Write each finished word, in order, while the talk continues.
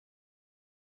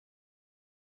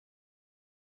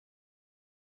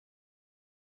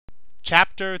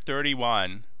Chapter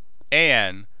 31.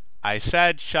 And I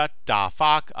said shut da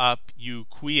fuck up you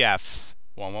queefs.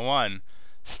 111.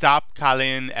 Stop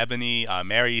calling Ebony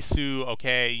Mary Sue,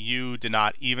 okay? You do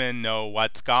not even know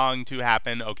what's going to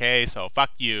happen, okay? So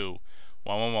fuck you.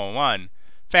 1111.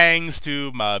 Thanks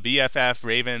to my BFF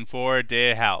Raven for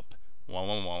the help.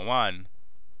 1111.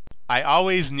 I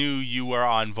always knew you were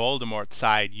on Voldemort's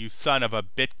side, you son of a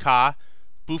bitca.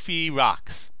 Boofy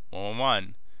rocks.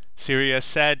 111. Sirius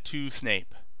said to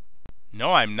Snape.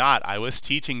 No, I'm not. I was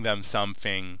teaching them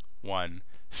something. 1.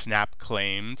 Snap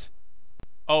claimed.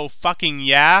 Oh, fucking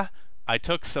yeah? I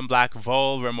took some black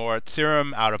Voldemort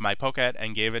serum out of my pocket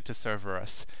and gave it to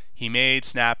Cerberus. He made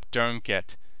Snap drink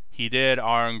it. He did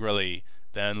angrily.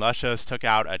 Then Lucius took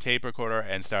out a tape recorder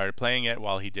and started playing it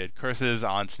while he did curses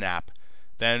on Snap.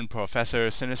 Then Professor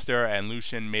Sinister and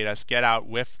Lucian made us get out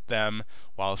with them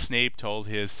while Snape told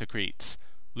his secrets.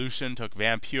 Lucian took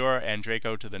Vampire and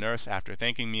Draco to the nurse after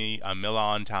thanking me a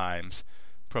million times.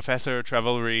 Professor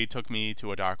Trevelry took me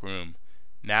to a dark room.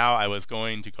 Now I was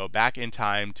going to go back in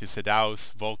time to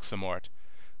Sedaus Volksamort.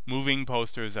 Moving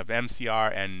posters of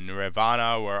MCR and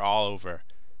Nirvana were all over.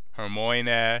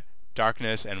 Hermione,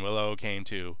 Darkness, and Willow came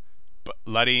too.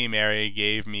 Bloody Mary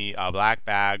gave me a black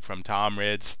bag from Tom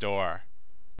Ridd's store.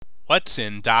 What's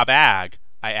in da bag?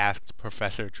 I asked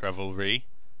Professor Trevelry.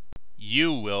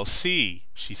 You will see,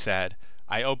 she said.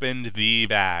 I opened the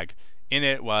bag. In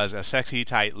it was a sexy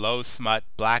tight low-smut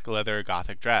black leather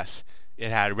gothic dress. It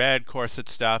had red corset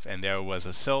stuff and there was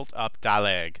a silt-up da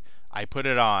leg. I put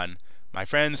it on. My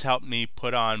friends helped me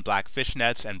put on black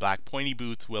fishnets and black pointy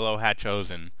boots Willow had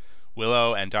chosen.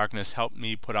 Willow and Darkness helped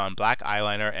me put on black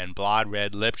eyeliner and blood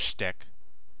red lipstick.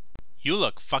 You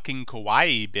look fucking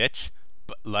kawaii, bitch,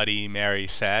 Bloody Mary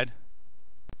said.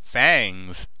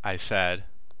 Fangs, I said.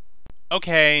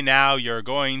 Okay, now you're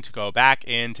going to go back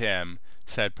in, Tim,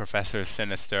 said Professor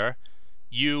Sinister.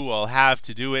 You will have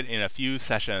to do it in a few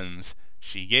sessions.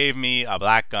 She gave me a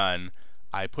black gun.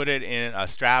 I put it in a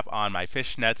strap on my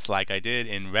fishnets like I did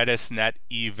in Redis Net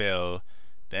Evil.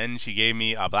 Then she gave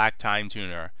me a black time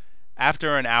tuner.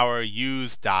 After an hour,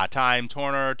 use da time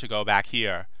tuner to go back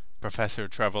here, Professor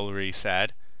Trevelry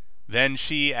said. Then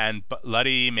she and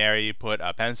Bloody Mary put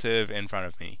a pensive in front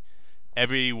of me.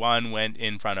 Everyone went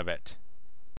in front of it.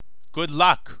 Good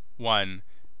luck, 1.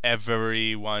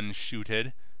 Everyone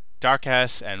shooted.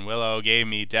 Darkess and Willow gave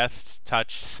me Death's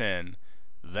Touch Sin.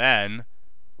 Then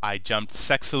I jumped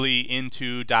sexily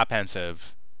into da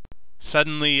pensive.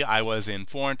 Suddenly I was in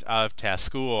front of ta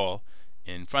school.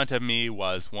 In front of me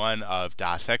was one of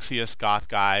da sexiest goth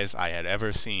guys I had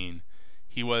ever seen.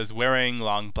 He was wearing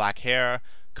long black hair,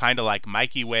 kinda like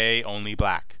Mikey Way, only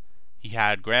black. He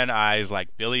had grand eyes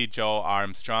like Billy Joe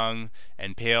Armstrong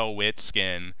and pale wet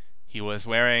skin. He was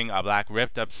wearing a black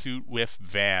ripped-up suit with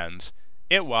Vans.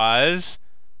 It was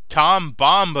Tom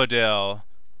Bombadil.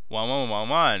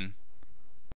 1111.